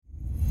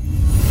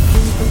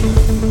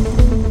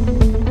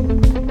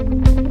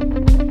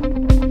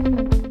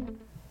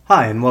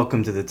Hi, and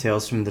welcome to the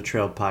Tales from the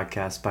Trail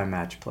podcast by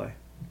MatchPlay.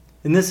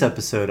 In this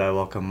episode, I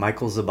welcome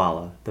Michael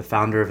Zabala, the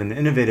founder of an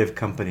innovative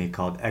company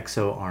called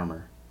Exo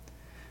Armor.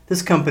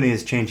 This company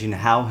is changing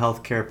how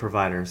healthcare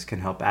providers can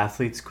help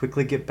athletes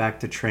quickly get back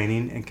to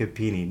training and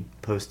competing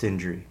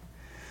post-injury.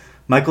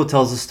 Michael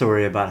tells a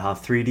story about how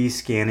 3D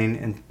scanning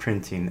and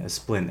printing a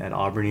splint at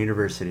Auburn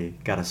University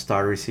got a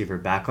star receiver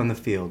back on the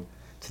field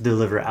to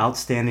deliver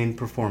outstanding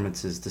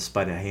performances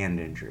despite a hand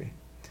injury.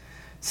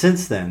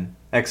 Since then,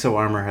 Exo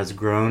Armor has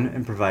grown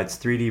and provides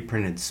 3D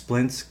printed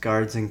splints,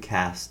 guards, and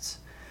casts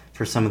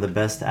for some of the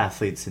best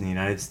athletes in the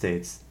United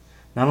States,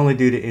 not only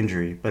due to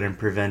injury, but in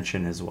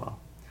prevention as well.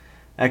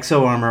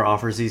 Exo Armor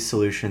offers these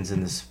solutions in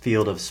this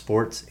field of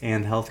sports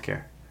and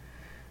healthcare.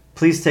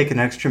 Please take an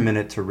extra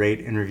minute to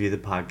rate and review the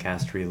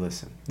podcast where you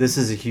listen. This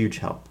is a huge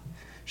help.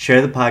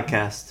 Share the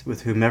podcast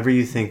with whomever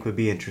you think would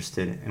be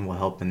interested and will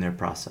help in their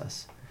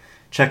process.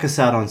 Check us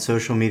out on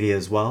social media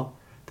as well.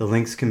 The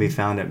links can be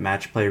found at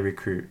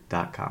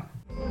matchplayrecruit.com.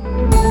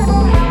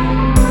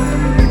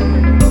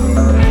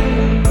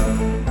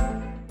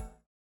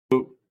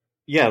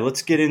 Yeah,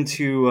 let's get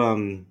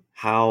into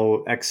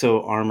how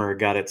Exo Armor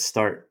got its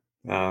start.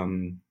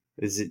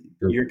 Is it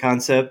your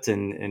concept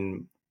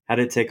and how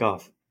did it take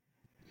off?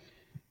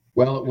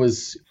 Well, it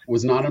was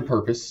not on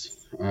purpose,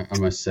 I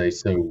must say.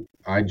 So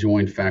I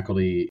joined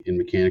faculty in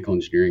mechanical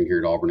engineering here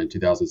at Auburn in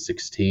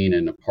 2016,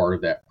 and a part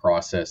of that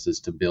process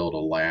is to build a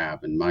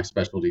lab. And my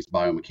specialty is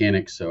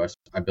biomechanics, so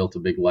I built a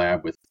big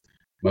lab with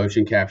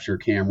motion capture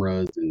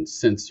cameras and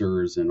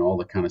sensors and all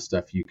the kind of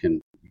stuff you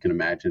can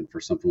imagine for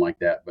something like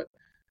that. But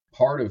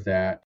part of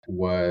that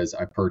was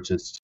I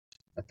purchased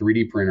a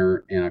 3D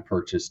printer and I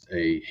purchased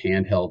a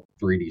handheld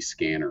 3D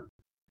scanner.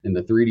 And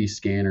the 3D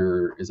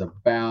scanner is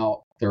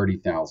about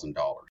 $30,000.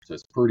 So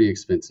it's pretty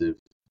expensive.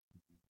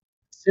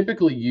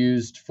 Typically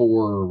used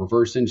for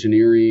reverse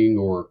engineering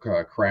or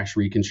crash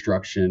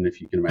reconstruction,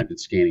 if you can imagine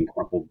scanning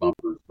crumpled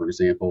bumpers, for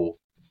example.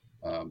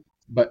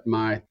 But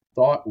my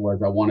thought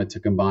was I wanted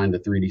to combine the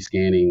 3D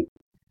scanning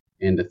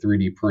and the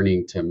 3D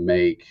printing to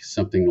make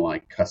something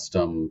like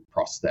custom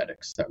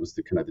prosthetics. That was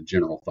the kind of the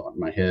general thought in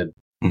my head.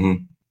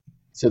 Mm-hmm.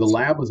 So the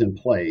lab was in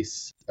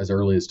place as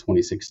early as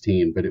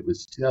 2016, but it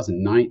was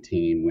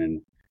 2019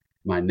 when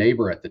my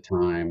neighbor at the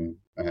time,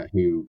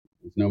 who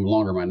is no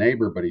longer my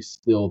neighbor, but he's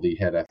still the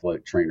head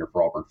athletic trainer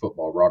for Auburn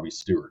football, Robbie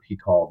Stewart. He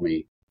called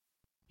me.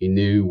 He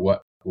knew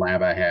what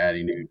lab I had.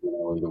 He knew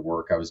the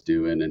work I was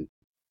doing. And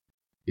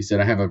he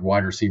said, I have a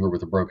wide receiver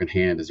with a broken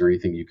hand. Is there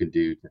anything you can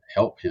do to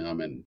help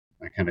him? And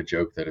I kind of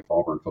joked that if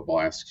Auburn football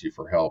asks you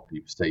for help,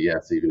 you say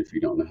yes, even if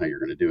you don't know how you're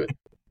going to do it.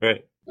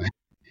 Right.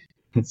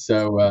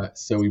 So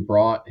we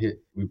brought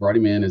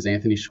him in as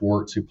Anthony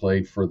Schwartz, who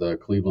played for the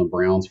Cleveland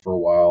Browns for a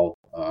while.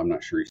 I'm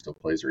not sure he still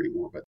plays there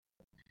anymore, but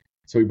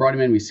so we brought him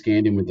in. We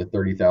scanned him with the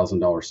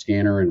 $30,000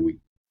 scanner, and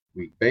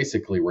we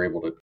basically were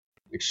able to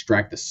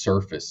extract the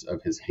surface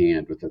of his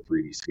hand with the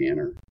 3D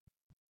scanner.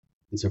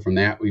 And so from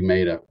that, we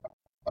made a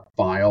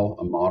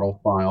model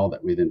file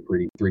that we then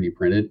 3D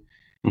printed.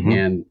 Mm-hmm.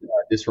 And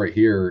this right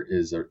here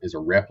is a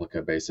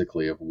replica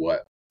basically of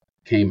what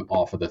came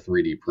off of the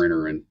 3D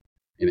printer, and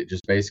it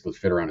just basically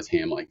fit around his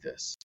hand like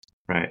this.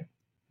 Right.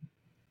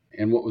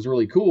 And what was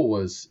really cool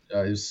was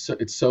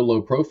it's so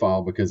low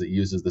profile because it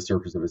uses the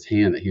surface of his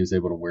hand that he was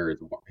able to wear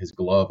his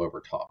glove over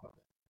top of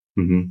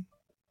it.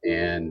 Mm-hmm.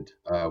 And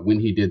when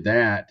he did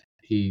that,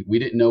 we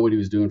didn't know what he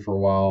was doing for a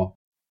while,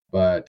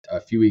 but a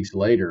few weeks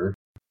later,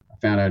 I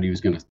found out he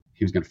was going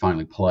to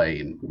finally play,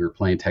 and we were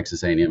playing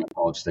Texas A&M at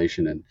College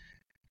Station, and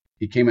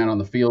he came out on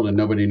the field and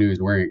nobody knew he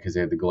was wearing it because he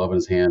had the glove in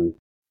his hand.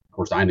 Of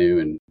course, I knew,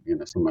 and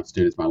some of my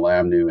students, my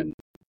lab knew, and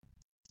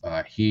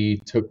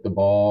he took the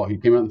ball. He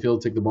came out in the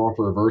field, took the ball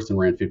for a reverse, and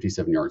ran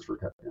 57 yards for a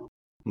touchdown.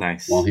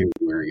 Nice. While he was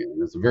wearing it,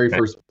 and it's the very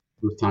first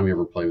time he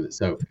ever played with it.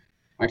 So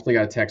I actually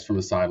got a text from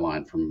the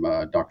sideline from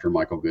Dr.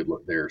 Michael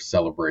Goodlook there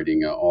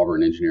celebrating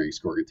Auburn engineering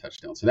scoring a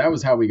touchdown. So that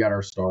was how we got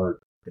our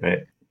start. Right.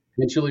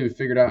 Eventually, we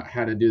figured out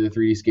how to do the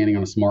 3D scanning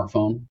on a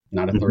smartphone,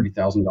 not a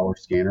 $30,000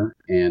 scanner.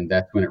 And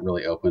that's when it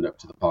really opened up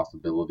to the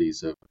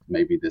possibilities of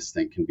maybe this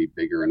thing can be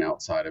bigger and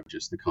outside of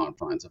just the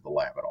confines of the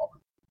lab at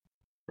Auburn.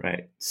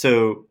 Right.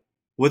 So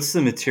what's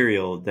the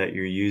material that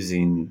you're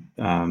using?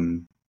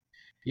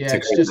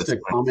 It's just a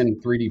common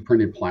 3D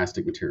printed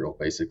plastic material,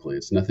 basically.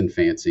 It's nothing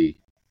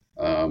fancy.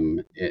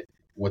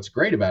 What's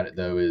great about it,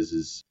 though,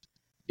 is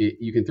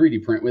you can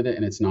 3D print with it,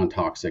 and it's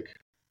non-toxic.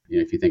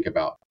 If you think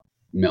about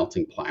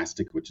melting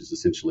plastic, which is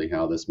essentially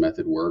how this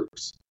method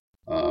works,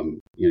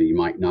 you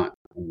might not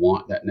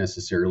want that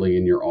necessarily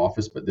in your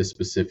office, but this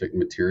specific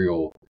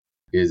material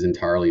is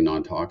entirely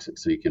non-toxic,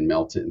 so you can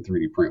melt it and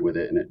 3D print with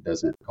it, and it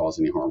doesn't cause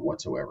any harm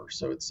whatsoever.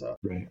 So it's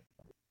right.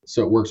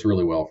 So it works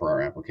really well for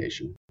our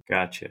application.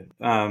 Gotcha.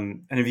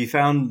 And have you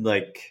found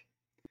like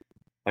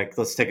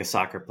let's take a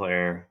soccer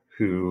player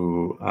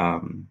who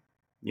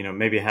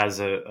maybe has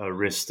a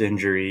wrist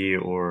injury,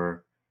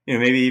 or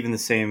maybe even the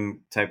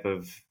same type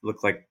of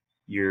look like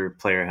your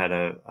player had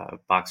a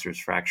boxer's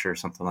fracture or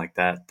something like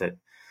that.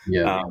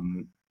 Yeah.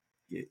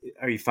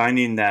 Are you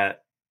finding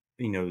that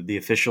the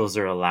officials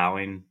are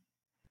allowing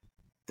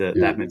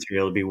that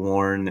material to be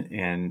worn?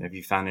 And have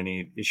you found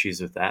any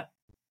issues with that?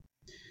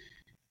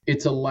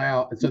 It's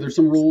allowed. So there's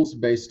some rules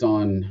based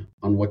on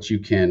what you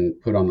can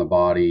put on the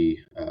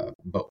body,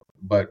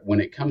 but when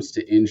it comes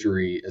to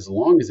injury, as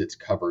long as it's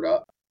covered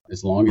up,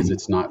 as long as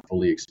it's not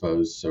fully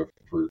exposed. So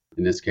for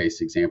in this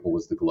case, example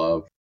was the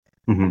glove.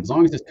 Mm-hmm. As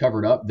long as it's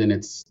covered up, then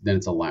it's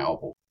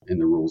allowable in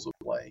the rules of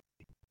play.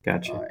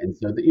 Gotcha. And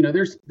so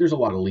there's a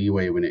lot of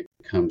leeway when it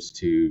comes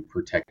to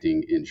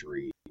protecting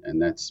injury,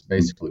 and that's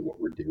basically what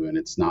we're doing.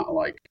 It's not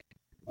like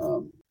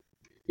um,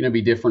 it'd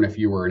be different if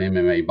you were an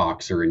MMA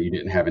boxer and you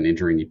didn't have an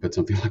injury and you put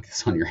something like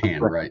this on your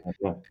hand, right?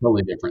 Yeah.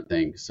 Totally different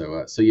thing.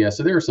 So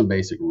there are some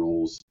basic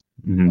rules,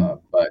 Mm-hmm.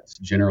 but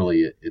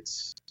generally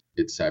it's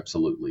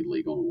absolutely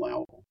legal and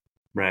allowable.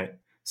 Right.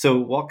 So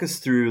walk us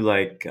through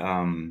like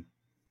a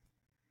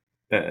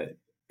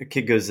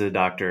kid goes to the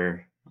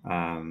doctor.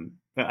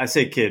 I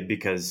say kid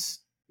because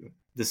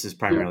this is Yeah,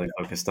 primarily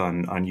focused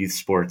on youth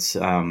sports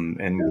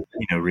and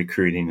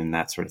recruiting and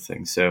that sort of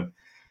thing. So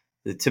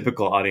the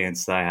typical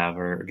audience that I have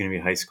are going to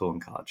be high school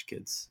and college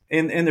kids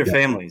and their yeah.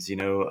 families.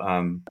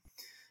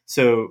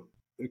 So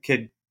a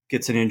kid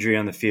gets an injury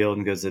on the field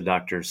and goes to the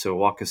doctor. So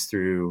walk us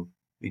through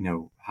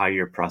how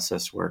your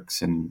process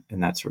works and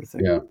that sort of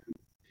thing. Yeah.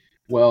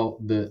 Well,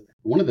 the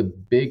one of the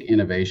big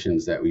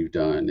innovations that we've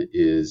done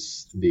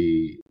is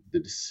the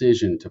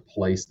decision to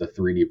place the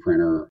 3D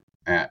printer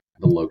at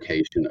the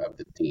location of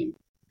the team.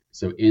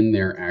 So in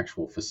their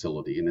actual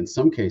facility. And in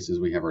some cases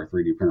we have our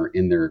 3D printer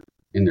in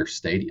their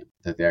stadium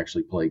that they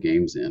actually play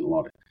games in. A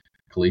lot of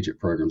collegiate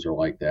programs are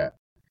like that.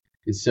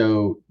 And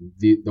so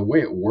the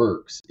way it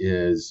works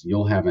is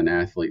you'll have an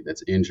athlete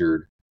that's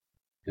injured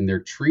and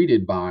they're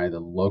treated by the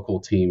local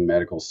team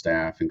medical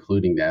staff,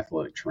 including the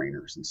athletic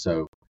trainers. And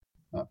so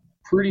uh,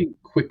 pretty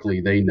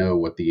quickly they know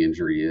what the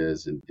injury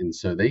is, and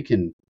so they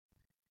can,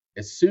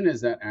 as soon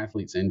as that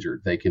athlete's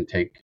injured, they can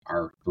take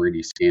our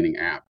 3D scanning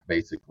app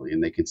basically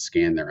and they can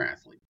scan their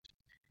athlete,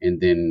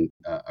 and then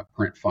a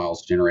print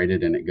file's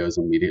generated and it goes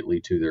immediately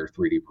to their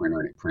 3D printer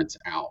and it prints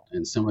out.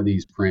 And some of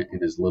these print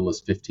in as little as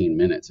 15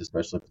 minutes,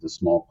 especially if it's a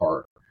small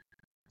part.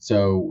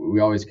 So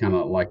we always kind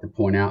of like to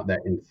point out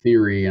that in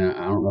theory, and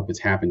I don't know if it's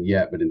happened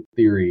yet, but in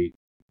theory,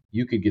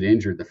 you could get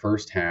injured the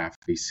first half,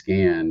 be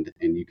scanned,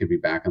 and you could be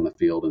back on the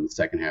field in the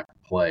second half of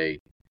play,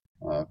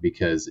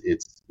 because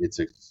it's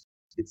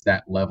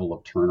that level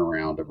of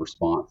turnaround of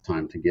response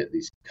time to get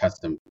these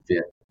custom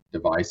fit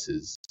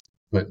devices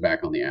put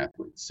back on the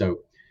athletes.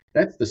 So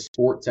that's the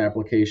sports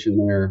application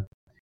there.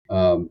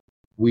 Um,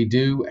 we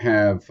do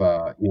have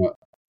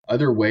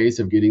other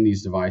ways of getting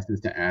these devices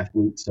to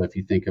athletes. So if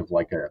you think of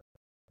like a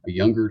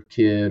younger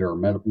kid or a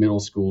middle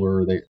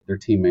schooler, their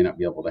team may not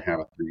be able to have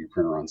a 3D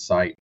printer on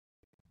site,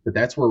 but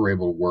that's where we're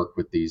able to work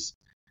with these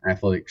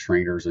athletic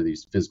trainers or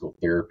these physical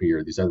therapy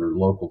or these other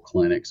local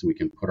clinics. And we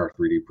can put our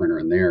 3D printer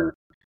in there,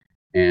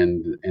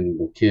 and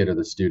the kid or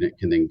the student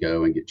can then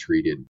go and get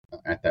treated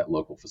at that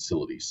local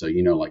facility. So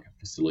like a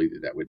facility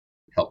that would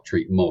help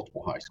treat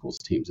multiple high schools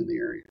teams in the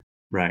area.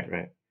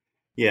 Right.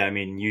 Yeah, I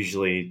mean,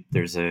 usually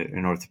there's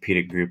an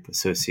orthopedic group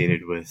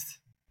associated with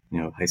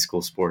high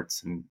school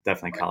sports and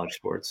definitely college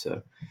sports.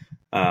 So,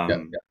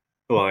 Yeah.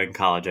 well, in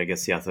college, I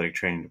guess the athletic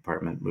training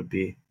department would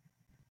be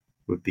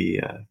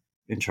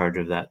in charge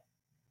of that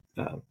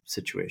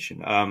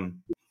situation.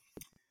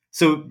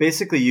 So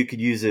basically, you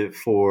could use it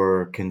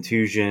for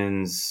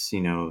contusions,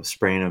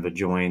 spraying of a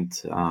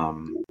joint,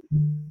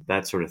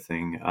 that sort of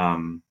thing.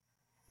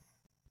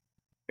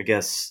 I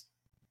guess.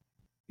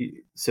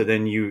 So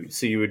then you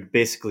would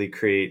basically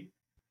create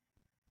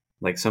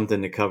like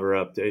something to cover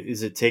up.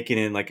 Is it taken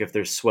in, like if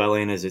there's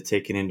swelling, is it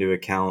taken into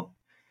account?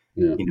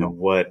 Yeah.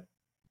 What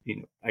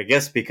I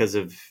guess because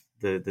of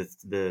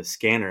the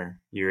scanner,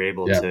 you're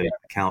able Yeah. to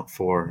account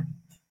for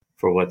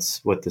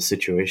what the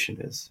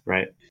situation is,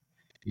 right?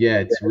 Yeah,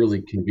 it's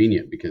really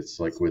convenient because,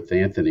 like with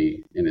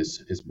Anthony in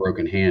his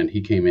broken hand,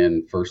 he came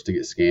in first to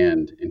get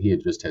scanned, and he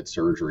had just had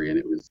surgery, and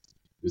it was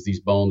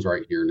these bones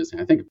right here in his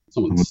hand. I think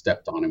someone Mhm.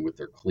 stepped on him with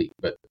their cleat,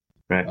 but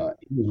Right.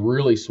 he was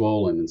really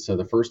swollen. And so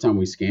the first time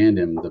we scanned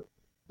him, the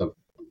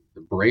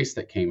the brace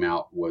that came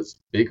out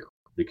was bigger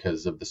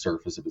because of the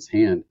surface of his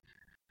hand.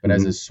 But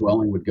as Mhm. his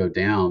swelling would go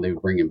down, they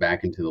would bring him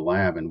back into the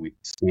lab, and we'd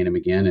scan him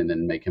again, and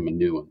then make him a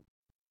new one.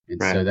 And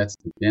Right. so that's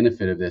the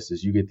benefit of this,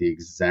 is you get the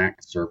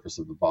exact surface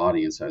of the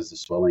body. And so as the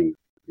swelling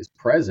is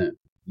present,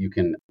 you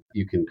can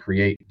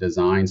create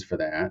designs for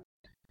that.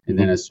 And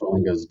then Mhm. as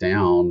swelling goes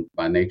down,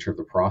 by nature of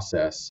the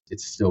process,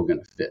 it's still going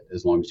to fit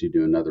as long as you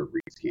do another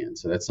rescan.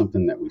 So that's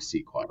something that we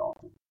see quite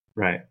often.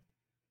 Right.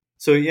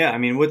 So yeah, I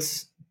mean,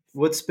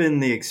 what's been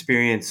the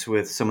experience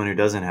with someone who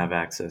doesn't have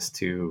access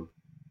to,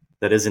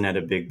 that isn't at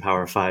a big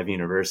Power Five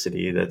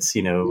university, that's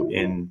Yeah.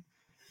 in,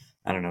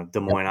 I don't know, Des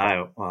Yep. Moines,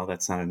 Iowa. Well,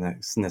 that's not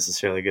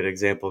necessarily a good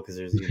example because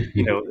there's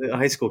a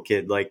high school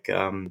kid like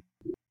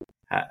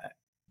ha-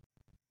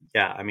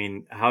 yeah. I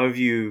mean, how have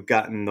you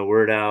gotten the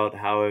word out?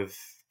 How have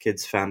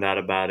kids found out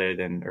about it,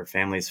 and or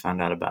families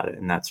found out about it,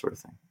 and that sort of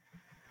thing?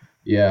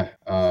 Yeah.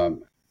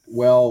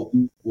 Well,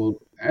 Well,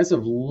 as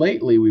of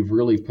lately, we've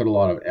really put a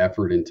lot of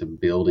effort into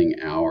building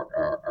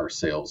our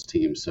sales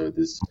team. So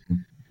this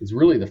is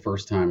really the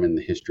first time in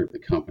the history of the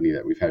company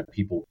that we've had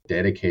people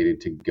dedicated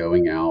to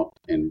going out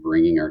and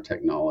bringing our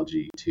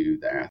technology to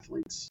the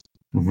athletes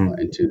Hmm.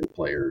 and to the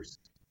players.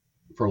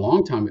 For a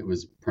long time, it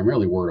was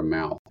primarily word of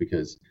mouth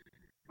because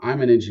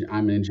I'm an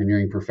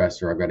engineering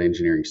professor. I've got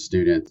engineering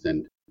students,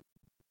 and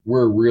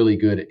we're really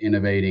good at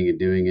innovating and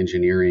doing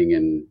engineering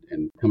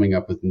and coming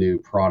up with new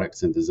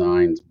products and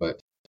designs. But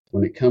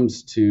when it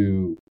comes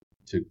to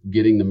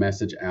getting the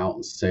message out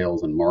in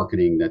sales and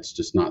marketing, that's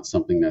just not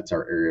something that's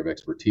our area of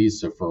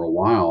expertise. So for a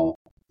while,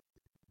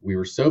 we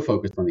were so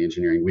focused on the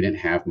engineering, we didn't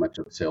have much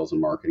of a sales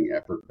and marketing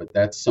effort. But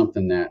that's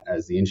something that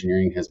as the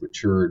engineering has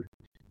matured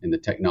and the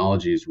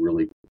technology has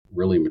really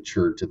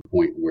matured to the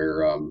point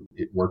where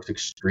it works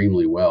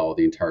extremely well,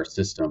 the entire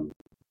system.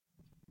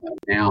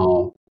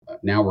 Now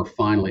we're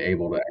finally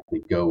able to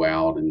actually go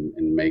out and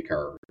make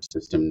our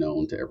system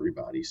known to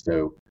everybody.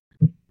 So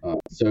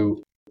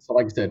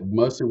like I said,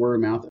 mostly word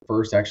of mouth at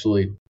first.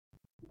 Actually,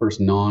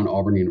 first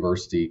non-Auburn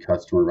University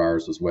customer of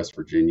ours was West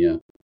Virginia,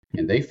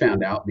 and they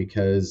found out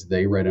because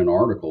they read an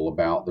article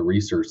about the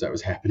research that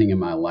was happening in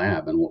my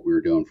lab and what we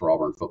were doing for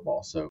Auburn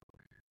football. So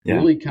Yeah.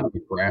 really kind of a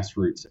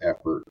grassroots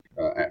effort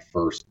at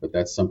first, but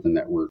that's something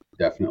that we're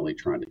definitely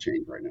trying to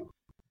change right now.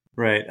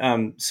 Right.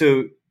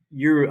 So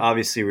you're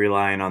obviously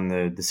relying on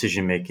the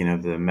decision making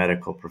of the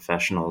medical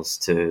professionals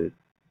to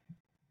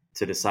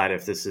decide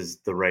if this is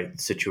the right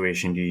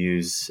situation to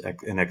use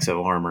an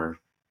exo armor,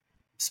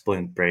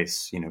 splint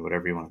brace,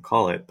 whatever you want to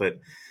call it. But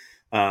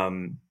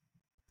um,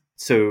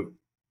 so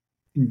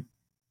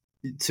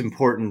it's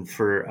important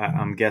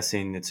I'm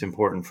guessing it's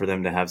important for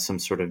them to have some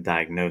sort of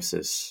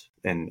diagnosis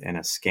and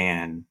a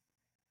scan,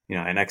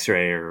 an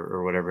x-ray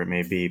or whatever it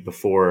may be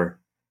before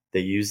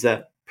they use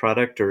that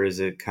product, or is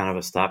it kind of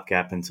a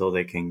stopgap until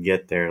they can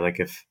get there? Like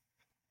if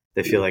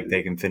they feel like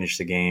they can finish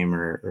the game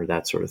or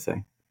that sort of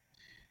thing.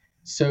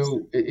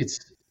 So it's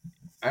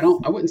I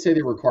wouldn't say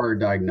they require a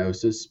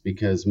diagnosis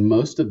because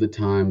most of the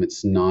time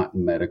it's not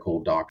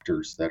medical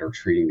doctors that are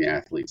treating the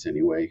athletes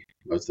anyway.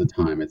 Most of the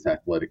time it's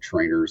athletic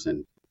trainers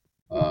and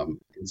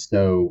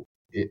so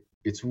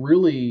it's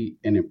really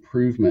an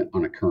improvement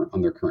on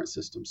their current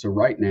system. So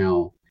right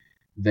now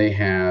they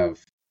have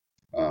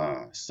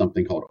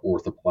something called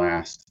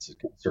orthoplast. It's a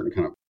certain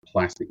kind of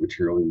plastic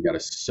material. You got to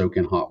soak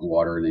in hot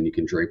water and then you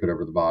can drape it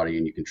over the body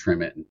and you can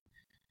trim it.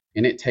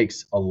 And it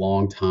takes a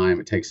long time.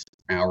 It takes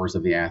hours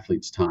of the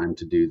athlete's time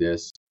to do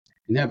this.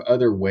 And they have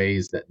other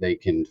ways that they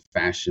can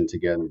fashion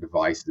together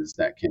devices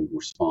that can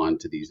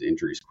respond to these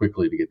injuries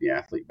quickly to get the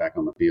athlete back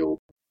on the field.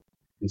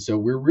 And so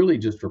we're really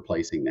just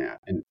replacing that.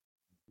 And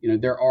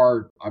there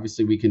are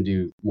obviously we can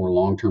do more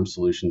long-term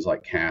solutions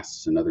like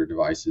casts and other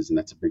devices, and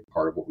that's a big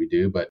part of what we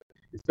do. But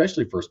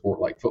especially for a sport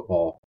like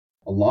football,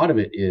 a lot of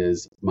it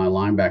is my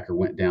linebacker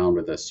went down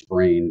with a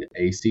sprained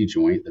AC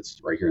joint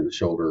that's right here in the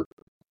shoulder,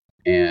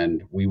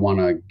 and we want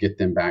to get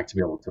them back to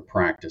be able to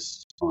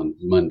practice on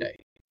Monday.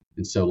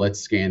 And so let's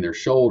scan their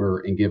shoulder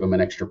and give them an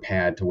extra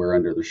pad to wear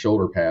under their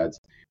shoulder pads,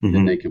 and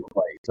then Mm-hmm. they can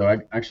play. So I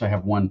actually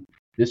have one.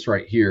 This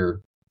right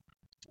here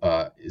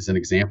is an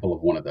example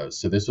of one of those.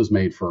 So this was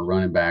made for a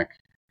running back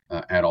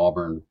at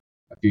Auburn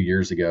a few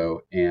years ago,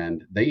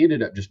 and they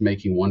ended up just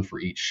making one for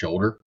each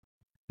shoulder.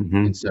 Mm-hmm.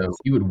 And so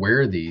he would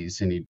wear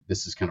these, and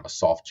this is kind of a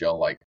soft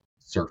gel-like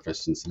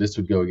surface, and so this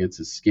would go against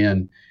his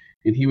skin,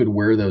 and he would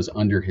wear those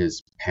under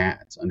his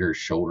pads, under his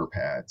shoulder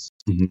pads.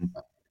 Mm-hmm.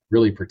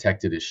 Really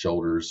protected his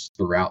shoulders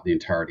throughout the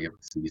entirety of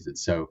the season.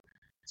 So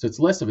it's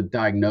less of a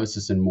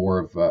diagnosis and more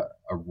of a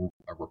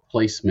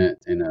replacement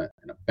and a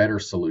better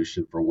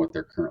solution for what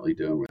they're currently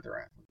doing with their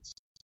athletes.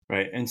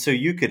 Right. And so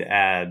you could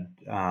add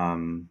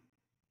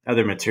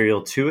other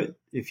material to it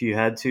if you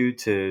had to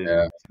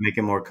Yeah, make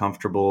it more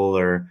comfortable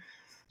or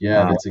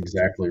yeah, uh, that's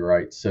exactly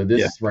right. So yeah.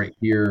 this right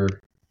here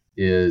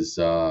is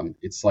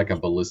it's like a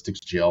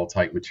ballistics gel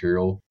type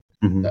material.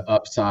 Mm-hmm. The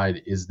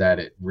upside is that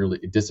it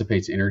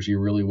dissipates energy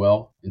really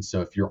well, and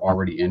so if you're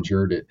already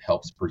injured, it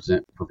helps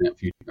prevent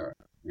future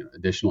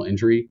additional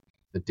injury.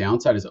 The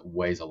downside is it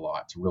weighs a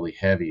lot. It's really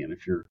heavy, and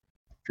if you're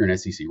an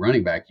SEC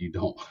running back, you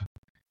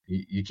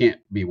can't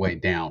be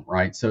weighed down,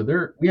 right?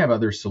 So we have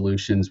other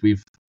solutions.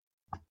 We've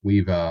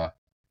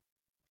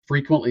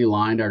frequently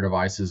lined our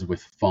devices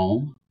with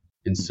foam,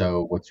 and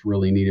so what's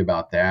really neat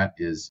about that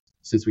is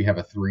since we have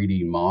a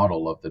 3D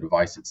model of the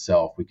device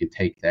itself, we can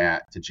take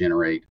that to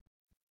generate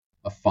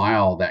a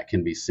file that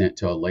can be sent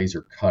to a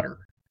laser cutter.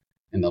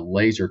 And the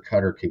laser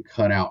cutter can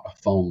cut out a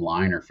foam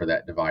liner for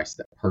that device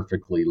that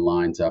perfectly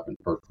lines up and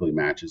perfectly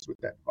matches with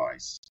that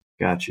device.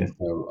 And Gotcha.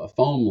 so a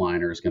foam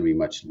liner is going to be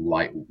much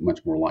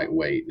more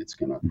lightweight. It's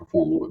going to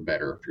perform a little bit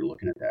better if you're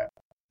looking at that.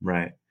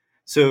 Right.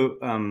 So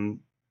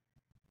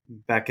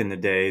back in the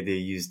day, they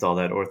used all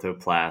that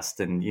orthoplast,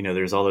 and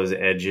there's all those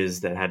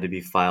edges that had to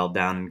be filed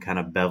down and kind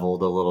of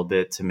beveled a little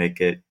bit to make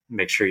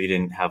sure you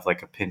didn't have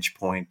like a pinch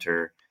point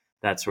or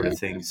that sort Yeah. of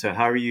thing. So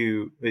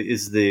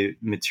is the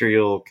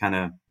material kind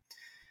of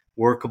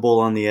workable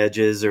on the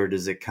edges, or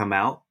does it come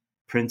out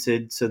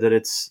printed so that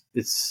it's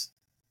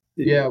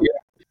Yeah.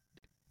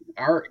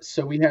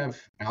 So we have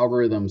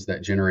algorithms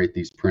that generate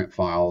these print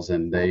files,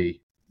 and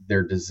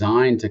they're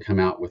designed to come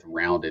out with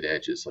rounded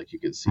edges, like you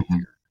can see Mhm.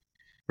 here.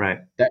 Right.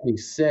 That being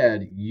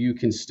said, you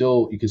can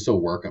still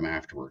work them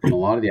afterward, and a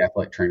lot of the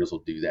athletic trainers will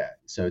do that.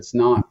 So it's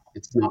not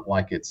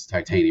like it's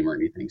titanium or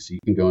anything. So you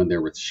can go in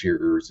there with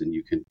shears, and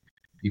you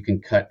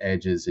can cut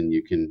edges, and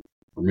you can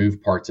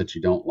remove parts that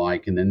you don't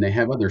like, and then they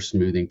have other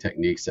smoothing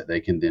techniques that they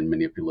can then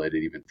manipulate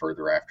it even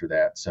further after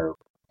that. So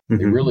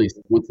they Hmm. really,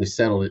 once they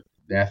settle it,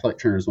 the athletic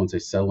trainers, once they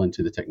settle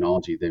into the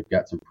technology, they've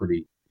got some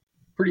pretty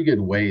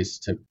good ways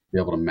to be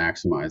able to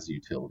maximize the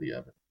utility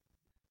of it.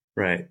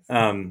 Right.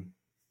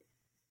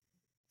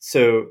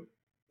 So,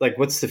 like,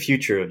 what's the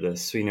future of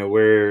this?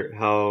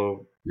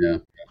 How, Yeah.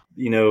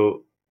 you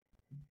know,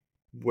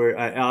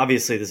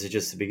 obviously this is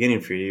just the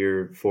beginning for you.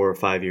 You're 4 or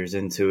 5 years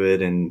into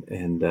it,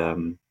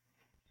 and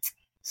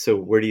so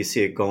where do you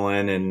see it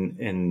going,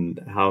 and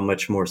how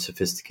much more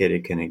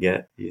sophisticated can it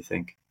get, do you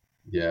think?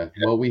 Yeah,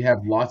 well, we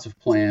have lots of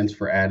plans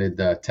for added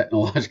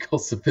technological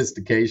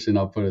sophistication.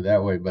 I'll put it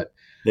that way, but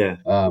Yeah.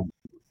 um,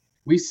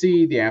 we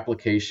see the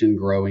application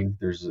growing.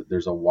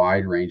 There's a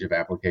wide range of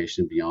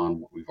application beyond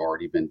what we've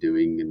already been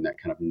doing in that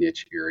kind of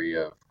niche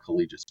area of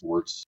collegiate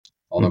sports.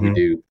 Although we Hmm.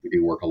 do we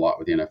do work a lot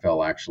with the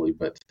NFL actually,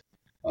 but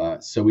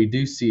so we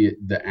do see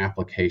the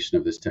application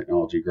of this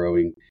technology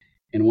growing.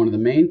 And one of the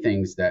main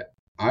things that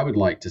I would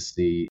like to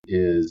see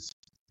is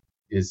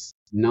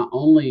not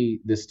only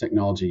this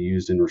technology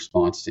used in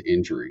response to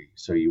injury,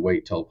 so you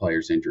wait till a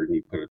player's injured and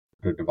you put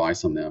a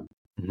device on them,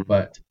 Hmm.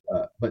 but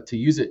to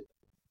use it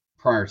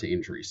prior to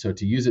injury. So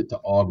to use it to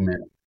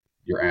augment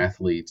your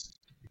athletes.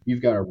 If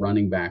you've got a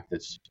running back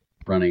that's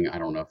running, I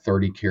don't know,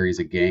 30 carries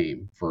a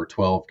game for a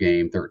 12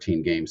 game,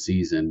 13 game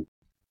season,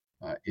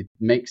 it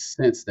makes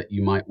sense that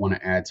you might want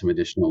to add some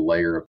additional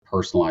layer of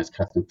personalized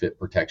custom fit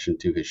protection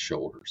to his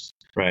shoulders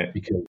Right.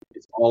 because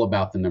it's all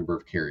about the number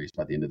of carries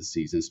by the end of the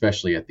season,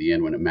 especially at the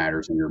end when it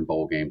matters and you're in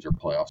bowl games or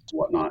playoffs and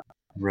whatnot.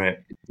 Right.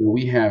 So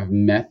we have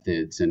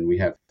methods and we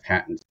have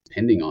patents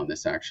pending on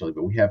this actually,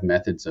 but we have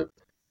methods of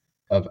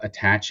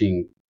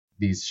attaching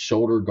these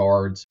shoulder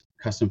guards,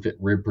 custom fit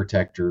rib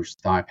protectors,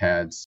 thigh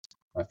pads,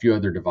 a few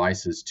other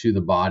devices to the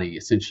body,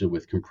 essentially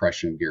with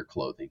compression gear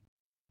clothing.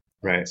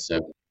 Right.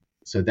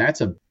 So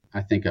that's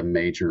I think a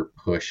major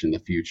push in the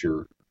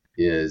future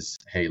is,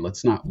 hey,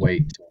 let's not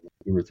wait till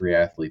 2 or 3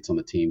 athletes on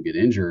the team get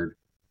injured.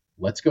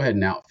 Let's go ahead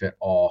and outfit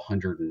all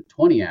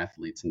 120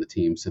 athletes in the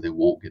team so they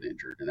won't get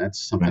injured. And that's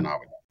something Right. I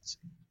would like to see.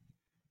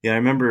 Yeah, I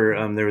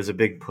remember there was a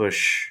big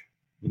push.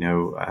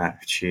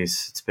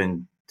 Geez, it's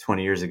been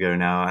 20 years ago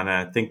now, and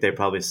I think they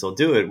probably still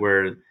do it,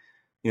 where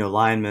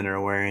linemen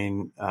are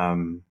wearing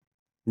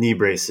knee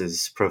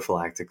braces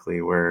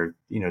prophylactically, where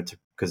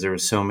because there were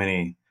so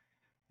many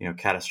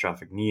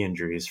catastrophic knee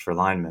injuries for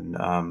linemen.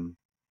 I'm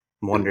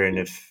Yeah, wondering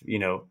yeah, if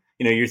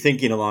you're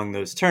thinking along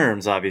those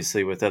terms,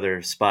 obviously with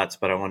other spots,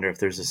 but I wonder if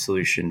there's a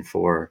solution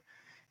for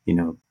you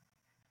know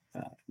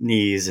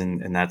knees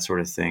and that sort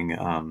of thing.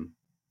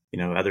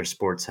 Other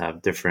sports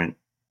have different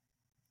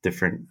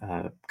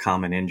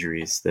common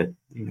injuries that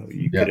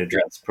you yeah, could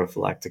address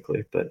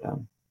prophylactically. But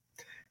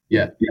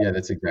yeah, yeah,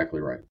 that's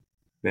exactly right.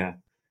 yeah.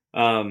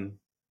 Um,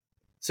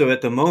 so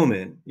at the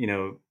moment,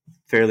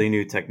 fairly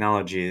new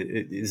technology.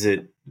 Is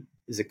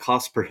it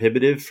cost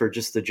prohibitive for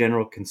just the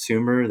general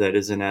consumer that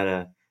isn't at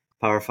a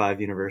Power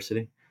 5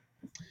 university?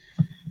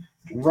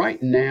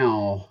 Right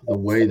now, the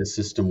way the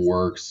system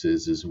works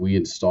is we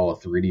install a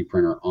 3D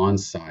printer on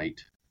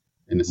site,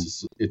 and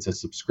it's a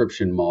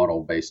subscription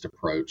model based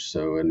approach.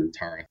 So an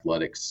entire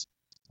athletics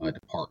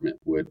department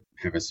would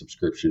have a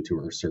subscription to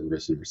our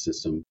service and our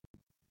system.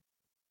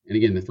 And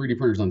again, the 3D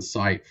printer's on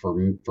site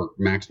for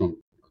maximum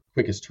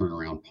quickest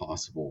turnaround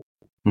possible.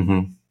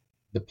 Mm-hmm.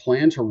 The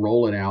plan to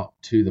roll it out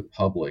to the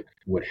public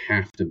would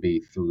have to be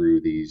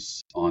through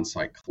these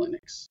on-site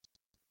clinics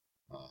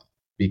uh,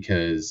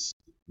 because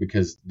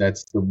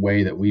that's the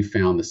way that we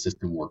found the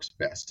system works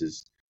best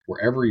is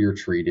wherever you're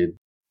treated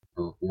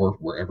or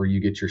wherever you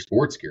get your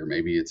sports gear.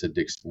 Maybe it's a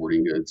Dick's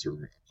Sporting Goods or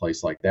a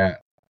place like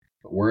that.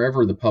 But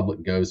wherever the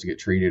public goes to get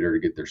treated or to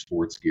get their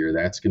sports gear,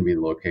 that's going to be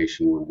the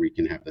location where we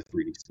can have the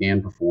 3D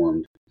scan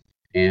performed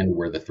and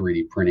where the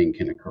 3D printing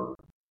can occur.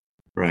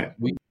 Right.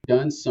 We've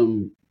done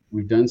some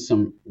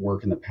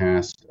work in the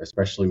past,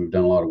 especially we've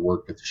done a lot of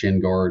work with shin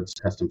guards,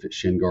 custom fit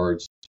shin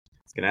guards. I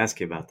was going to ask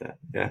you about that.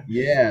 Yeah.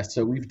 Yeah,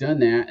 so we've done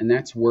that, and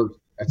that's worked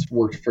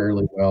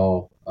fairly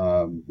well.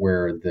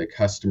 Where the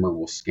customer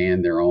will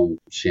scan their own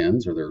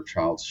shins or their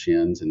child's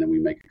shins, and then we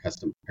make a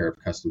custom pair of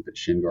custom fit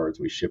shin guards.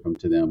 We ship them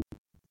to them,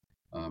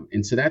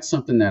 and so that's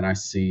something that I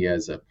see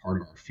as a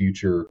part of our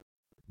future.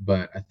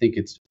 But I think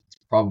it's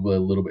probably a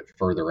little bit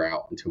further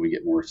out until we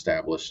get more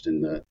established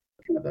in the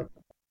kind of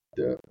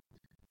the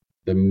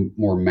the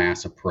more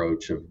mass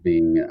approach of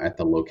being at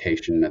the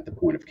location, at the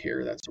point of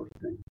care, that sort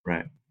of thing.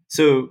 Right.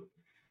 So,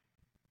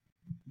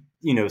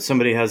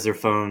 somebody has their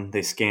phone,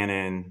 they scan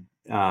in.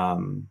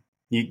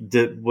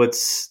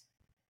 What's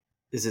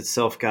is it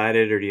self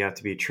guided, or do you have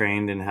to be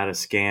trained in how to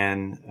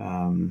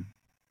scan?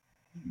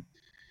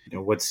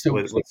 what's the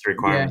Yeah,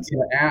 requirements?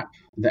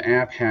 the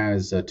app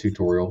has a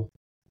tutorial,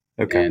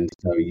 Okay. and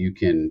so you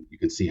can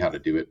see how to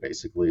do it.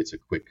 Basically, it's a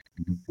quick.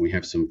 Mhm. We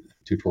have some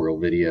tutorial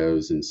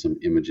videos and some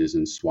images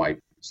and swipe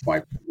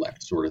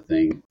left sort of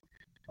thing.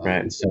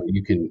 Right. And so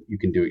you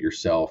can do it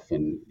yourself,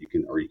 and you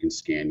can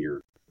scan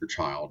your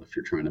child if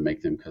you're trying to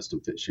make them custom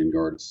fit shin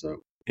guards.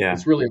 So Yeah.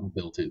 it's really all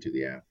built into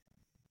the app.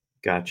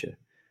 Gotcha.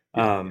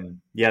 Yeah,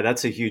 Yeah,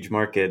 that's a huge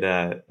market.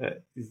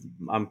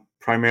 I'm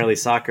primarily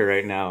soccer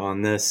right now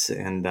on this,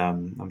 and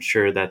I'm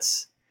sure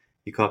that's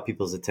you caught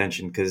people's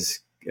attention because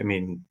I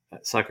mean,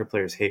 soccer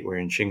players hate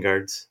wearing shin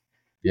guards.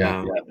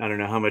 yeah, I don't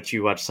know how much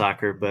you watch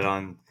soccer, but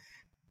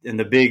in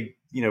the big,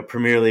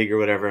 Premier League or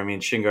whatever, I mean,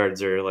 shin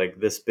guards are like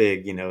this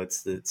big.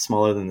 It's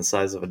smaller than the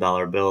size of a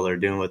dollar bill. They're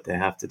doing what they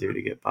have to do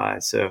to get by.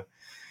 So,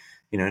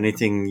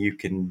 anything you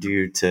can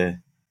do to,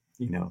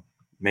 you know,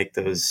 make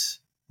those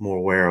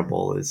more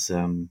wearable is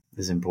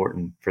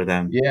important for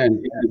them. yeah.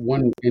 And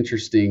one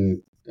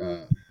interesting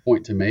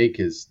point to make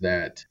is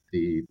that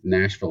the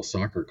Nashville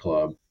Soccer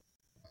Club,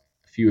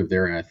 a few of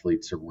their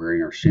athletes are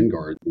wearing our shin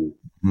guards,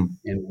 Mhm.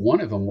 and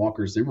one of them,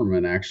 Walker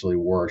Zimmerman, actually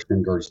wore our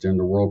shin guards during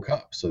the World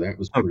Cup. So that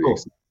was Oh, pretty cool.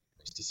 exciting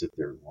for us to sit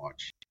there and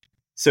watch.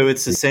 So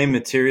it's the same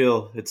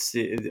material.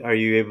 Are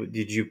you able?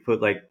 Did you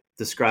put like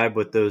describe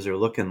what those are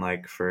looking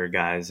like for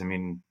guys? I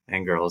mean,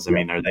 and girls. I Yeah.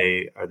 mean,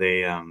 are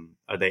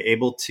they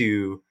able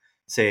to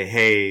say,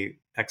 "Hey,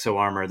 Exo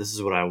Armor, this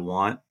is what I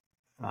want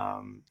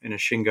in a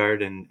shin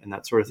guard," and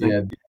that sort of thing?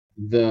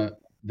 Yeah,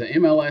 the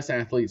MLS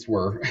athletes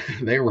were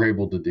they were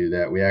able to do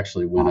that. We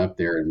actually went up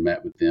there and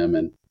met with them,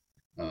 and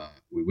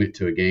we went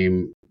to a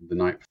game the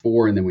night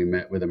before, and then we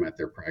met with them at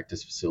their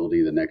practice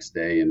facility the next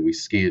day, and we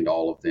scanned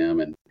all of them,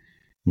 and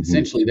Hmm.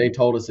 essentially they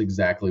told us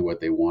exactly what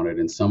they wanted.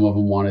 And some of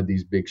them wanted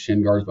these big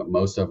shin guards, but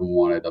most of them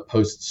wanted a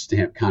postage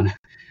stamp kind of,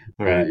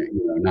 Right.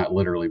 not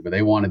literally, but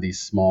they wanted these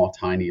small,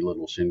 tiny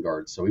little shin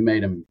guards. So we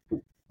made them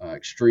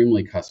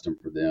extremely custom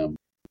for them.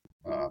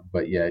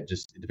 But yeah, it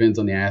depends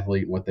on the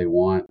athlete and what they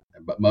want.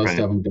 But most Right.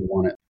 of them do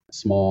want it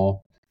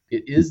small.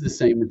 It is the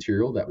same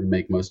material that we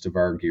make most of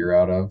our gear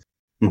out of,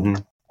 Hmm.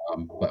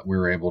 but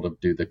we're able to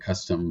do the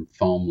custom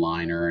foam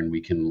liner, and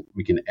we can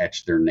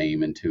etch their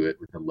name into it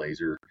with a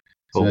laser.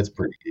 So Cool. that's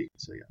pretty neat.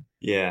 So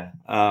yeah,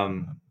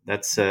 Yeah.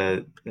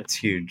 That's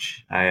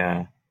huge.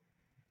 I'd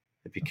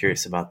be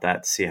curious about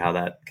that to see how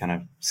that kind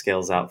of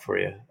scales out for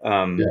you.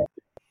 yeah,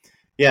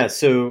 Yeah.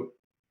 So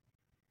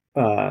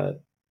uh,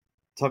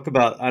 talk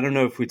about. I don't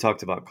know if we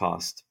talked about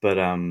cost, but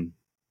I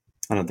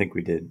don't think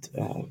we did.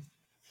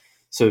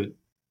 So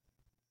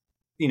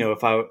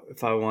if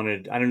I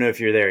wanted, I don't know if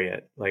you're there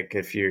yet, like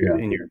if you're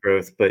yeah. in your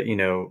growth, but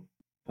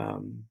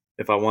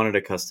if I wanted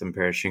a custom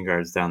pair of shin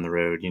guards down the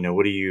road,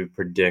 what do you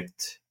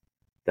predict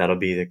that'll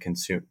be the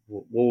consumer?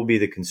 What will be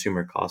the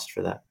consumer cost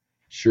for that?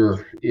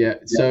 Sure. Yeah.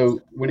 So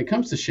when it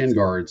comes to shin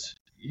guards,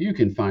 you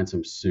can find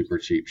some super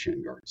cheap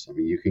shin guards. I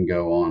mean, you can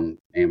go on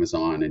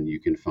Amazon and you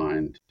can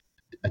find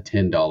a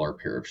 $10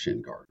 pair of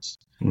shin guards.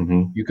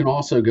 Mm-hmm. You can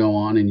also go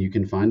on and you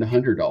can find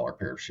 $100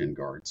 pair of shin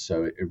guards.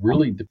 So it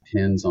really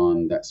depends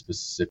on that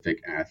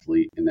specific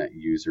athlete and that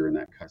user and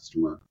that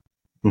customer.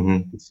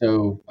 Mm-hmm.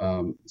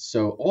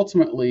 So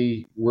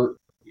ultimately,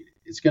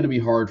 it's going to be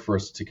hard for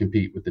us to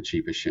compete with the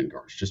cheapest shin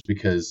guards just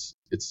because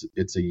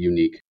it's a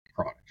unique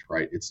product,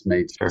 right? It's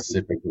made Sure.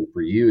 specifically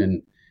for you,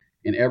 and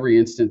in every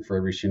instant, for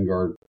every shin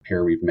guard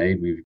pair we've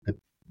made, we've put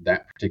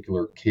that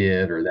particular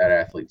kid or that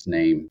athlete's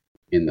name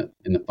in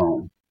the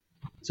foam.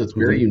 So it's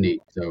very Mm-hmm.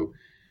 unique. So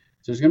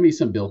there's going to be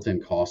some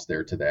built-in cost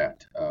there to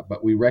that,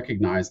 but we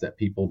recognize that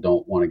people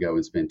don't want to go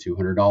and spend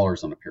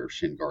 $200 on a pair of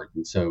shin guards,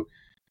 and so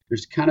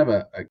there's kind of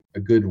a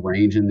good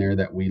range in there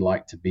that we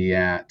like to be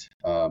at.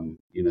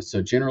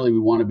 So generally we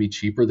want to be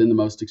cheaper than the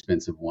most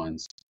expensive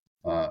ones,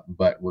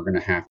 but we're going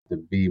to have to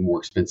be more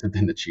expensive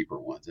than the cheaper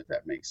ones, if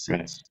that makes Right.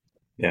 sense.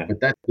 Yeah. But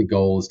that's the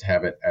goal, is to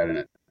have it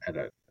at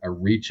a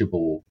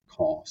reachable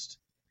cost.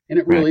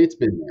 And Right. it's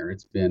been there.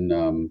 It's been,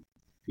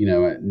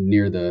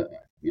 near the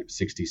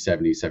 60,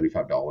 70,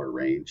 $75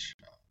 range,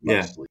 Yeah.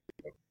 mostly.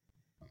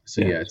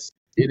 So Yeah. yeah,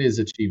 it is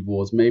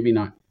achievable. It's maybe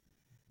not,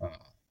 uh,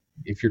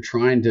 if you're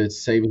trying to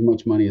save as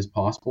much money as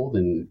possible,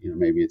 then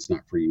maybe it's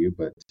not for you,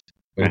 but it's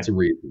Right. a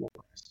reasonable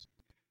price.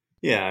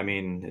 Yeah. I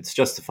mean, it's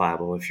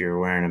justifiable if you're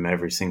wearing them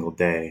every single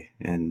day,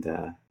 and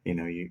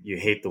you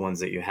hate the ones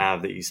that you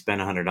have that you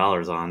spend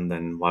 $100 on.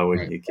 Then why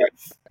wouldn't Right. you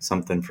give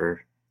something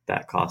for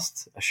that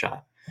cost a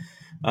shot?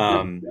 Yeah.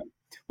 Um,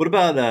 what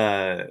about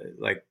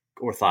like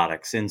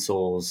orthotics,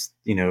 insoles?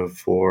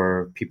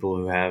 For people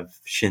who have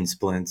shin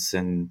splints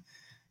and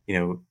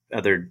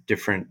other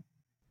different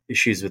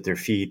issues with their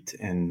feet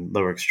and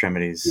lower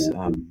extremities.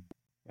 Yeah.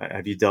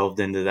 Have you delved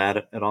into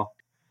that at all?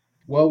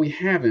 Well, we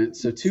haven't.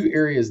 So two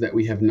areas that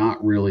we have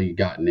not really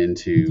gotten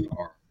into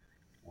are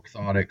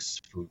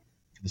orthotics for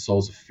the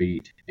soles of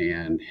feet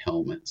and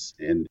helmets.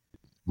 And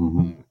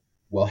Mm-hmm.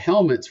 well,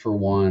 helmets for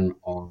one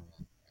are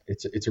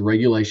it's a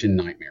regulation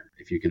nightmare,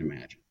 if you can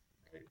imagine.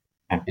 Right?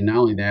 Yeah. And not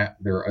only that,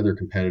 there are other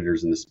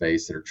competitors in the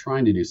space that are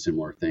trying to do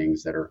similar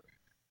things that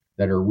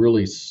that are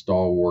really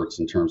stalwarts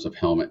in terms of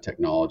helmet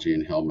technology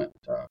and helmet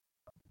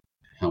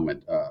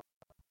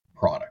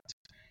product.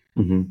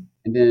 Mm-hmm.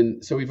 And then,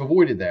 so we've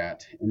avoided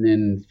that. And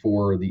then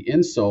for the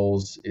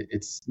insoles,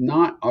 it's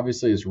not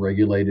obviously as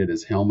regulated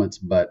as helmets,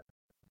 but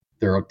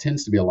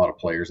tends to be a lot of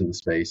players in the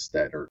space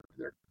that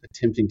they're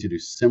attempting to do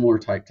similar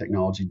type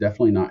technology.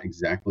 Definitely not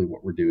exactly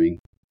what we're doing.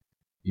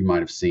 You might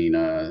have seen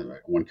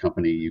one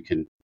company,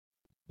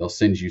 they'll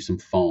send you some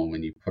foam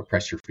and you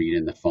press your feet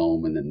in the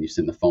foam and then you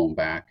send the foam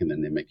back and then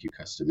they make you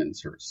custom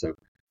inserts.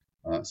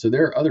 So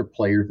there are other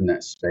players in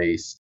that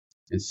space,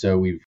 and so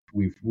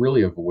we've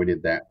really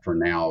avoided that for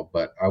now.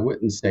 But I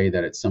wouldn't say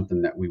that it's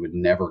something that we would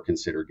never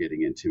consider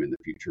getting into in the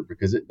future,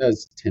 because it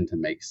does tend to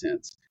make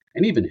sense.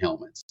 And even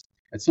helmets,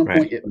 at some point,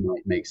 Right. it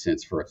might make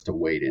sense for us to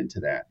wade into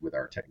that with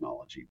our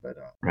technology.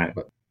 Right.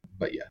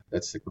 But yeah,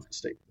 that's the current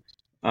state.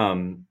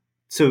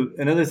 So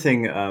another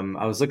thing,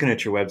 I was looking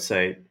at your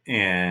website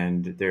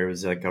and there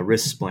was like a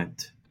wrist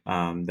splint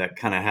that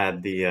kind of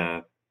had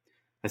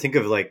I think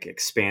of like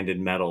expanded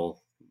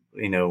metal.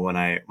 When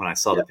I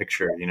saw Yeah. the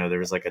picture, there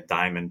was like a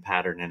diamond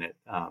pattern in it,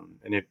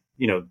 and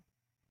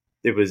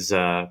it was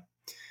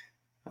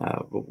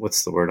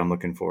what's the word I'm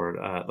looking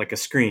for? Like a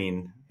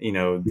screen.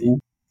 Mhm.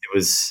 It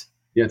was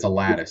Yeah, it's a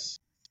lattice.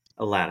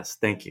 a lattice.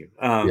 Thank you.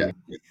 Yeah.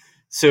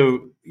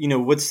 So,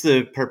 what's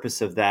the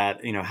purpose of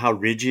that? How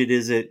rigid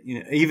is it?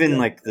 Even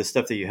like the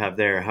stuff that you have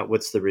there,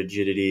 what's the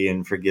rigidity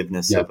and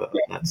forgiveness Yeah. of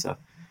that stuff?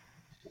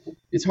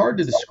 It's hard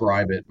to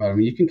describe it, but I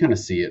mean, you can kind of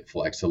see it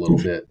flex a little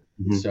bit.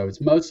 Mm-hmm. So it's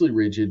mostly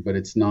rigid, but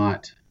it's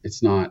not,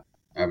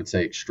 I would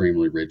say,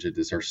 extremely rigid.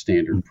 It's our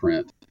standard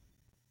print.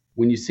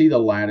 When you see the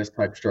lattice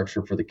type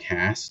structure for the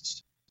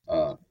casts,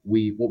 what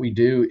we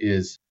do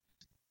is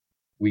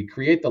we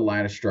create the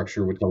lattice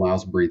structure, which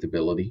allows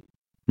breathability,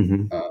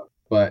 Mm-hmm.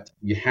 but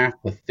you have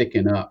to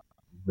thicken up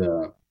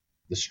the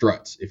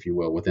struts, if you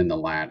will, within the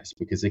lattice,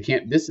 because they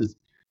can't. This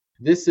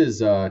is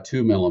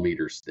 2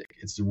 millimeters thick.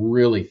 It's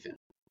really thin,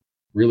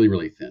 really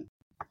really thin.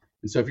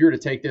 And so if you were to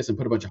take this and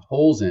put a bunch of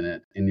holes in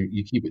it and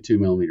you keep it 2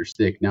 millimeters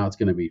thick, now it's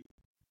going to be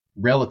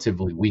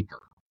relatively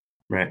weaker.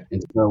 Right.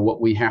 And so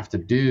what we have to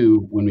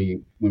do when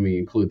we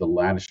include the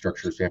lattice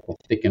structures, we have to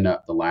thicken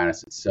up the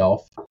lattice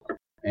itself.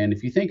 And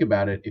if you think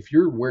about it, if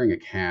you're wearing a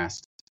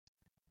cast,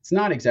 it's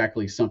not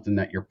exactly something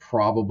that you're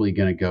probably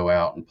going to go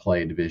out and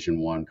play a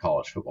Division I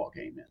college football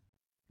game in.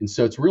 And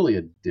so it's really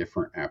a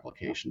different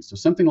application. So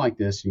something like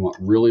this, you want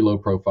really low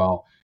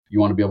profile. You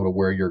want to be able to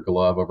wear your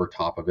glove over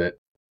top of it,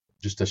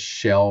 just a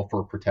shell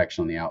for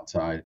protection on the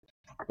outside.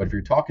 But if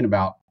you're talking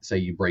about, say,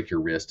 you break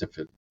your wrist, if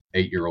an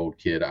 8-year-old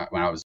kid,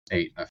 when I was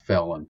 8, I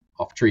fell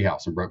off a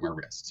treehouse and broke my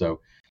wrist.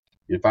 So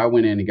if I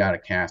went in and got a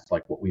cast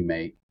like what we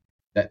make,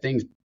 that thing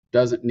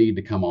doesn't need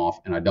to come off,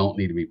 and I don't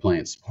need to be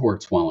playing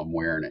sports while I'm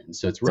wearing it. And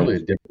so it's really a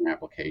different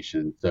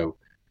application. So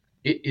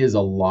it is a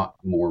lot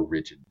more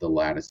rigid, the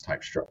lattice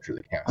type structure,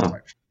 the cast type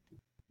structure,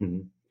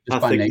 Mm-hmm.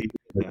 just by nature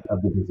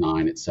of the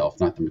design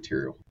itself, not the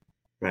material.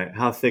 Right.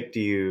 How thick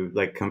do you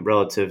like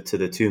relative to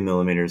the 2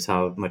 millimeters?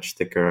 How much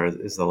thicker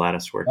is the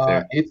lattice work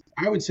there?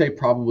 I would say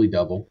probably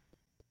double.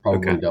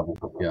 Okay. Double.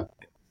 Yeah.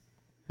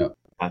 Yep.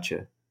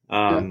 Gotcha.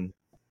 Yeah.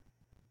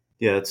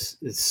 Yeah, it's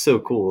so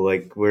cool,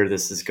 like where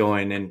this is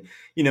going, and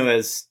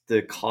as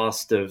the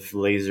cost of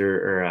laser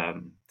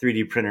or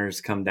 3D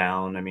printers come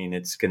down, I mean,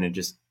 it's going to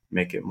just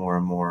make it more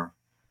and more.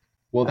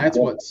 Well, that's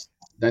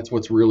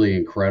what's really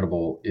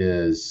incredible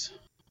is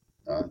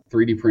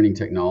 3D printing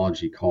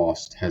technology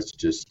cost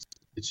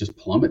it's just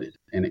plummeted,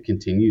 and it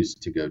continues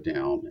to go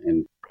down.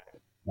 And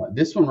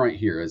this one right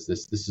here is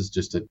this is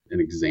just an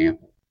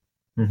example.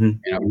 Mm-hmm.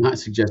 And I would not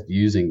suggest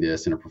using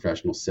this in a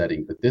professional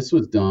setting, but this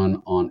was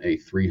done on a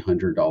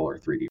 $300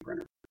 3D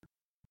printer.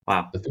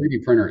 Wow. The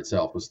 3D printer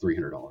itself was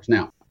 $300.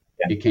 Now,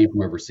 it came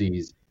from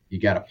overseas. You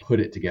got to put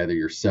it together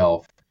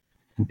yourself.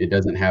 It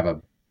doesn't have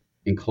a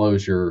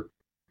enclosure.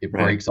 It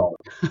breaks all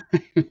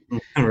the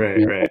time.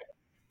 Right.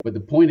 But the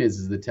point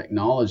is the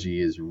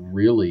technology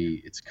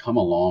it's come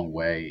a long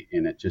way,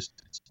 and it's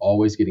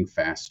always getting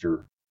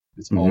faster.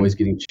 It's always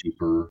getting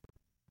cheaper.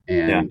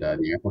 And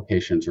the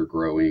applications are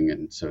growing,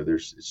 and so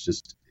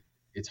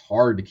it's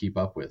hard to keep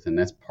up with, and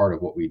that's part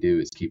of what we do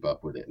is keep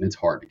up with it, and it's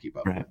hard to keep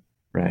up with.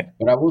 Right.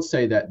 But I will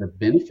say that the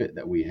benefit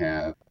that we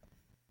have,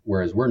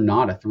 whereas we're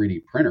not a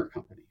 3D printer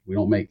company, we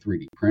don't make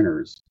 3D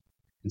printers,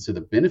 and so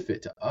the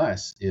benefit to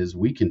us is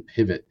we can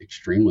pivot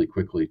extremely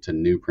quickly to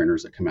new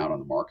printers that come out on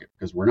the market,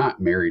 because we're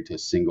not married to a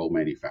single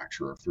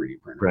manufacturer of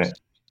 3D printers. Right.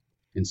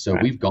 And so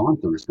we've gone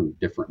through some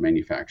different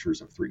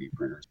manufacturers of 3D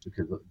printers,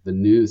 because the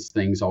newest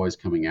thing's always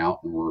coming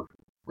out, and we're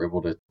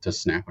able to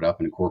snap it up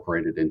and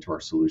incorporate it into our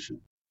solution.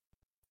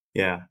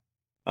 Yeah.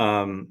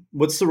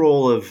 What's the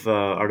role of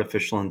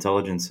artificial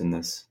intelligence in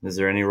this? Is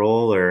there any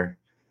role, or?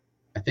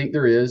 I think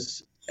there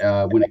is.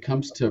 When it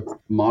comes to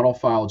model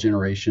file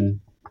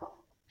generation,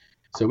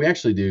 so we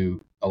actually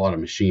do a lot of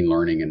machine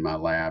learning in my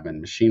lab,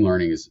 and machine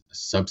learning is a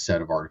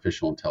subset of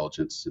artificial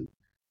intelligence. And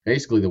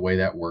basically the way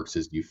that works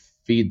is you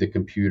feed the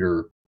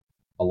computer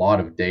a lot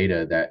of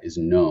data that is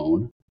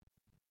known.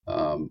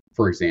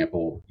 For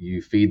example,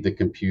 you feed the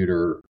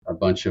computer a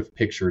bunch of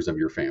pictures of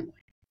your family,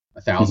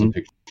 1,000 Mm-hmm.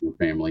 pictures of your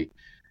family,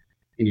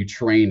 and you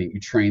train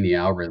the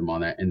algorithm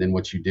on that. And then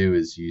what you do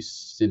is you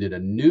send it a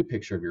new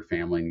picture of your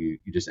family, and you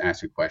just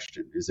ask a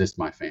question: is this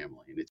my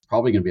family? And it's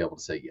probably going to be able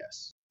to say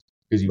yes,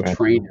 because you've Right.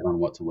 trained it on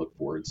what to look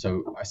for. And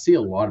so I see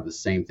a lot of the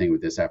same thing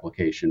with this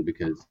application,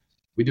 because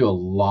we do a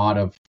lot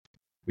of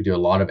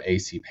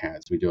AC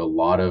pads, we do a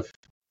lot of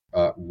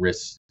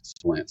wrist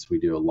splints, we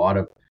do a lot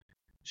of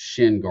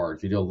shin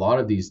guards, we do a lot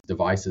of these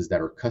devices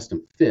that are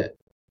custom fit,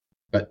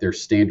 but they're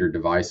standard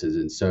devices.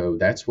 And so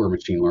that's where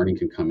machine learning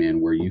can come in,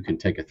 where you can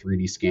take a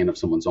 3D scan of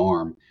someone's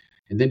arm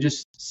and then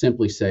just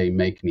simply say,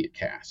 make me a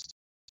cast.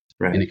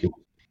 And Right. it can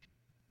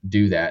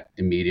do that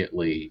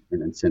immediately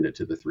and then send it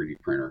to the 3D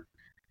printer.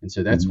 And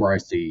so that's Mhm. where I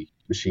see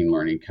machine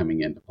learning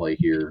coming into play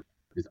here,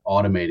 is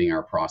automating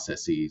our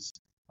processes,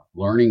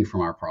 learning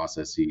from our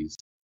processes,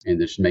 and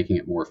just making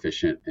it more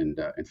efficient and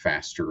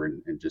faster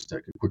and just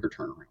a quicker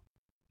turnaround.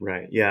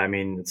 Right. Yeah. I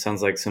mean, it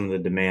sounds like some of the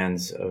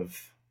demands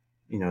of,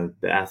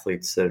 the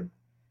athletes that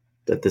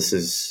this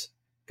is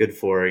good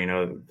for,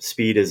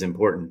 speed is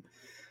important.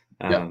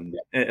 Yep.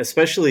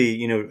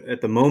 Especially,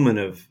 at the moment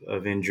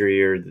of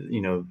injury, or,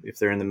 if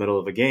they're in the middle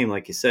of a game,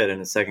 like you said,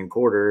 in a second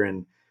quarter,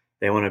 and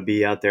they want to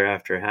be out there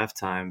after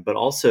halftime, but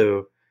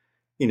also,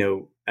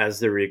 as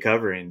they're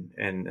recovering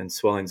and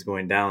swelling's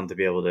going down, to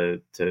be able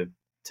to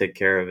take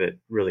care of it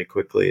really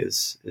quickly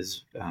is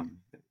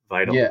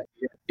vital. Yeah,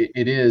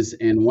 it is.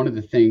 And one of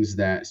the things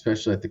that,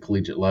 especially at the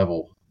collegiate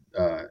level,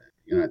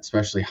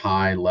 especially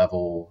high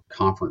level,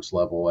 conference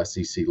level,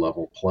 SEC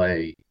level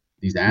play,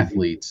 these Mhm.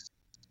 athletes,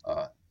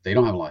 they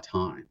don't have a lot of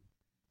time.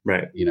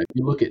 Right. If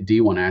you look at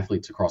D1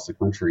 athletes across the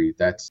country,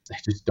 they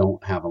just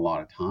don't have a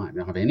lot of time. They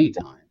don't have any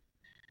time.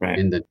 Right.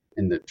 In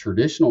the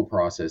traditional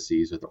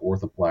processes with the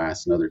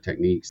orthoplast and other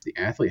techniques, the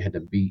athlete had to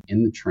be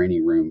in the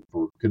training room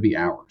for, could be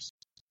hours.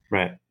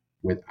 Right.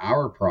 With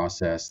our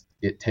process,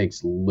 it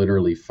takes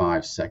literally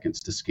 5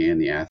 seconds to scan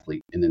the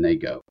athlete, and then they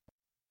go.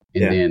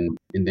 And Yeah.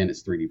 then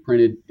it's 3D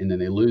printed, and then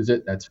they lose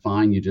it. That's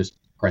fine. You just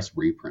press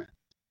reprint.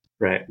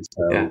 Right. And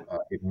Yeah. so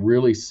it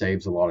really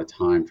saves a lot of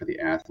time for the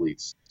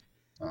athletes,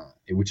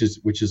 which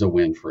is a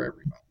win for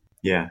everybody.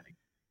 Yeah.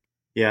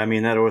 Yeah. I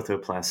mean, that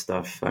orthoplast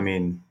stuff, I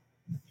mean,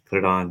 put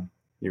it on,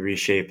 you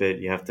reshape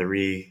it, you have to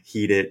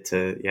reheat it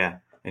yeah.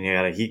 And you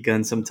got a heat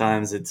gun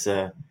sometimes. It's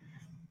a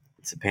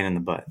pain in the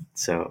butt.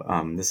 So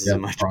this is Yeah, a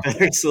much process.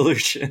 better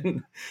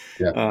solution.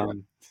 Yeah.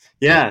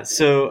 Yeah.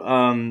 So,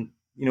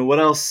 what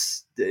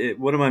else,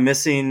 what am I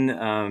missing?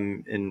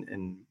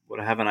 And what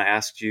haven't I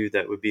asked you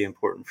that would be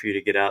important for you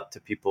to get out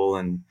to people,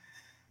 and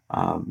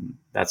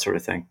that sort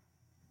of thing?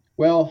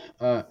 Well,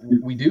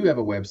 we do have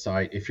a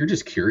website. If you're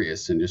just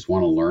curious and just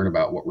want to learn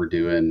about what we're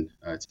doing,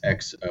 it's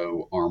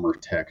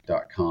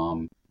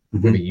xoarmortech.com. We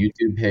have a Mm-hmm.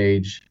 YouTube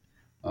page.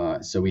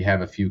 So we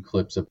have a few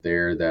clips up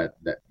there that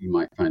you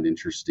might find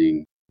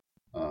interesting.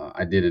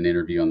 I did an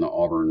interview on the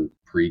Auburn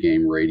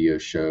pregame radio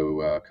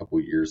show a couple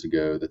of years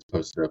ago that's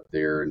posted up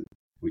there, and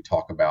we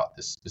talk about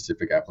this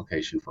specific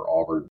application for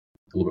Auburn,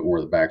 a little bit more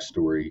of the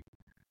backstory.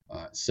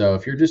 So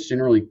if you're just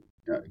generally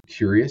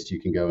curious,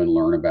 you can go and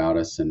learn about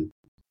us. And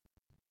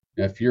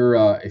if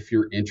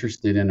you're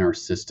interested in our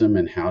system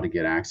and how to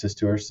get access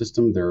to our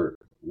system,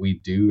 we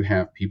do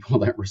have people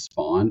that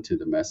respond to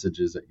the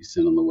messages that you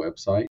send on the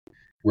website.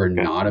 We're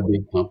Okay. not a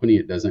big company.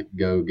 It doesn't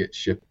go get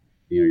shipped.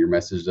 Your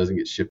message doesn't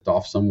get shipped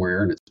off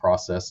somewhere and it's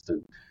processed.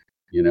 And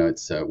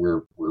it's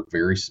we're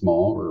very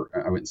small, or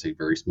I wouldn't say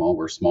very small.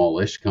 We're a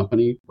smallish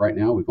company right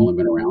now. We've only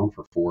been around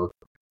for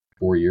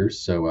four years,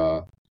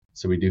 so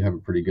we do have a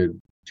pretty good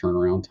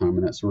turnaround time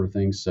and that sort of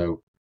thing.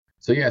 So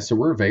yeah, so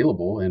we're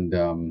available, and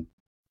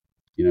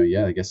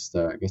yeah, I guess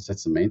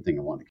that's the main thing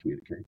I want to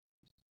communicate.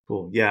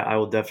 Cool. Yeah, I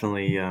will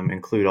definitely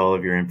include all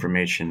of your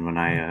information when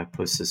I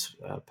post this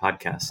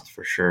podcast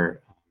for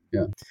sure.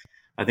 Yeah,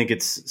 I think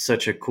it's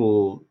such a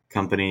cool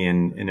company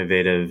and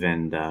innovative,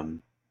 and I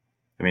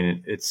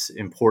mean, it's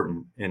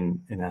important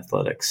in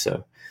athletics.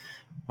 So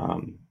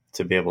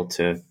to be able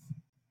to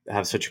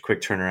have such a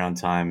quick turnaround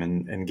time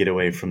and get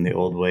away from the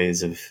old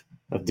ways of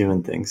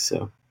doing things.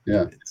 So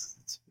yeah,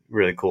 it's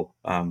really cool.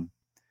 And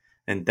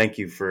thank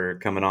you for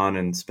coming on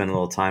and spending a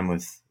little time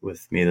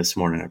with me this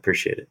morning. I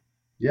appreciate it.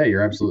 yeah.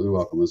 You're absolutely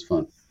welcome. It was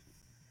fun.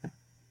 All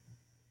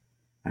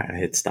right, I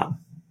hit stop.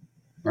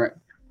 All right.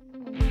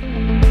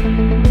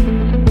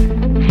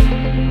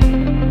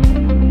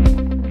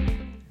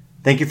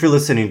 Thank you for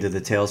listening to the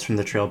Tales from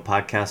the Trail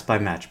podcast by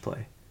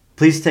Matchplay.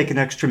 Please take an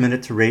extra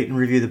minute to rate and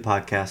review the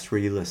podcast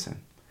where you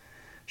listen.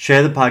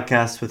 Share the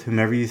podcast with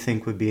whomever you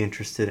think would be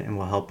interested and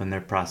will help in their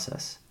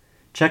process.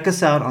 Check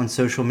us out on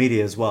social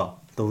media as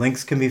well. The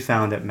links can be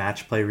found at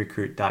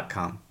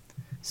matchplayrecruit.com.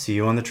 See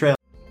you on the trail.